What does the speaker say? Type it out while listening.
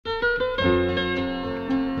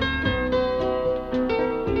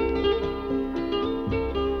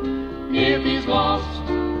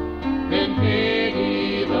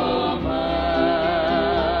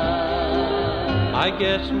I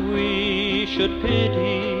guess we should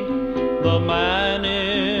pity the man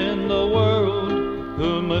in the world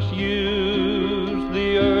who must use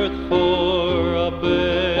the earth for a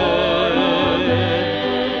bed.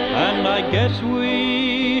 And I guess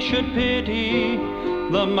we should pity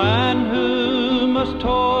the man who must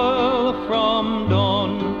toil from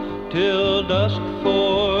dawn till dusk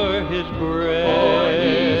for his bread.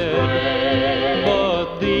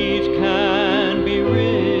 But these can be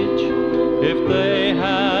rich if they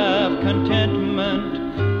have contentment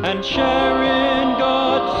and share in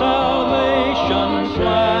God's salvation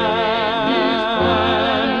plan.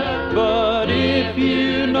 But if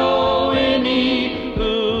you know any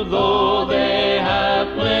who, though they have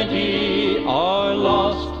plenty, are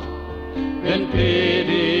lost, then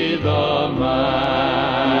pity the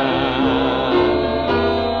man.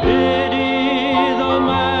 Pity the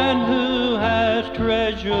man who has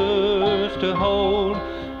treasures to hold,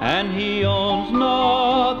 and he owns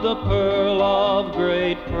not the pearl of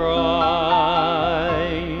great price.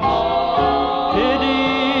 Pity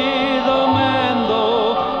the man,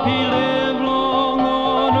 though he live long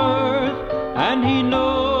on earth, and he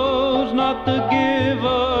knows not the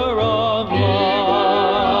giver of life.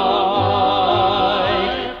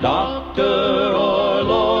 Doctor or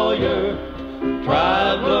lawyer,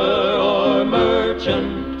 traveler or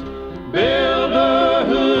merchant, builder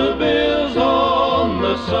who builds on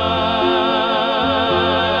the sand,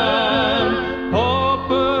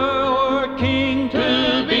 pauper or king,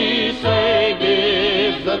 to be saved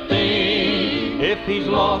is the thing. If he's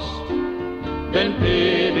lost, then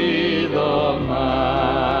pity the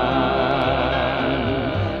man.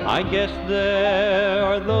 I guess there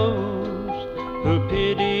are those who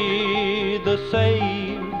pity the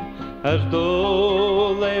saved as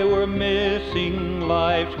though they were missing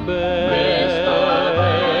life's best,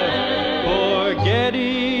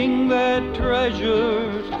 forgetting that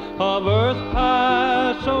treasures of earth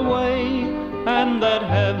pass away, and that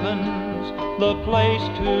heaven's the place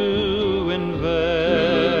to invest.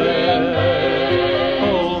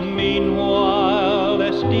 Oh, meanwhile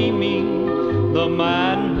esteeming the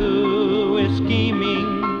man who is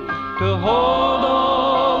scheming to hold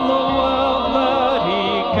all the wealth that he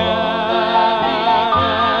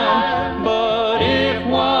can. But if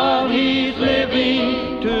while he's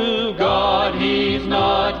living to God he's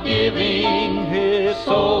not giving his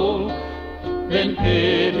soul, then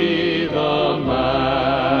pity the man.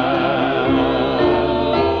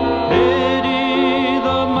 Pity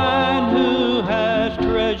the man who has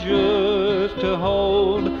treasures to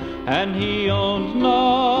hold, and he owns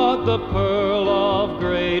not the pearl of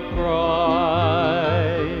great price.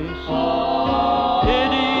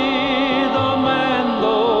 Pity the man,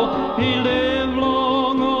 though he live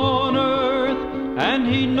long on earth, and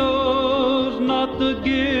he knows not the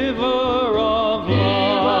giver of life.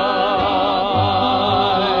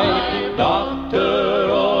 Doctor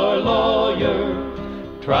or lawyer,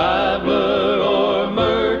 traveler or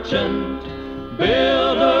merchant,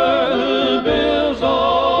 builder who builds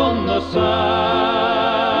on the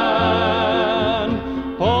sand,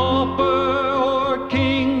 pauper or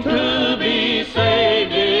king, to be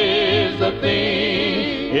saved is the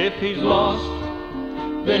thing. If he's lost,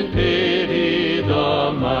 then pity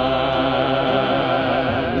the man.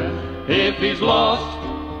 If he's lost,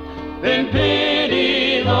 then pity